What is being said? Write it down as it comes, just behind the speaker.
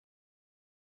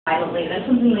vitally. That's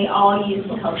something they all use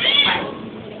to help them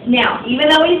find. Now, even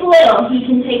though he's little, he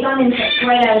can take on insects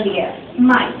right out of the air.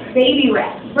 Mice, baby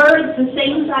rats, birds the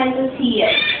same size as he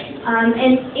is. And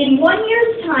in 1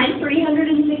 year's time,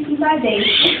 365 days,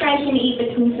 this guy can eat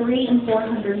between 300 and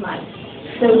 400 mice.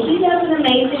 So he does an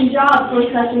amazing job for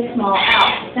such a small owl.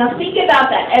 Now think about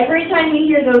that. Every time you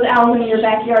hear those owls in your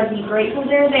backyard, be grateful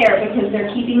they're there because they're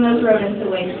keeping those rodents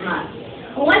away from us.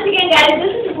 Well, once again, guys,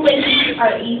 this is Lindsay,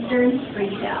 our Eastern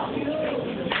Screech Owl.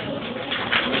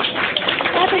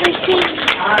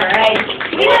 All right.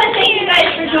 We want to thank you guys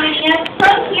for joining us.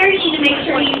 From here, you need to make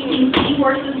sure you can see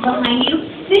horses behind you.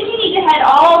 Then you need to head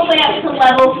all the way up to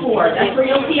level 4. That's where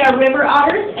you'll see our river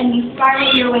otters, and you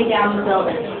spiral your way down the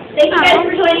building. Thank you guys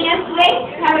for joining us today.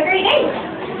 Have a great day.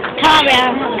 Calm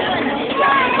down.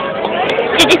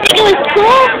 Did you think it was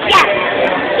cool? Yeah.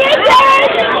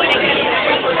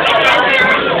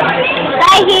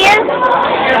 Right here.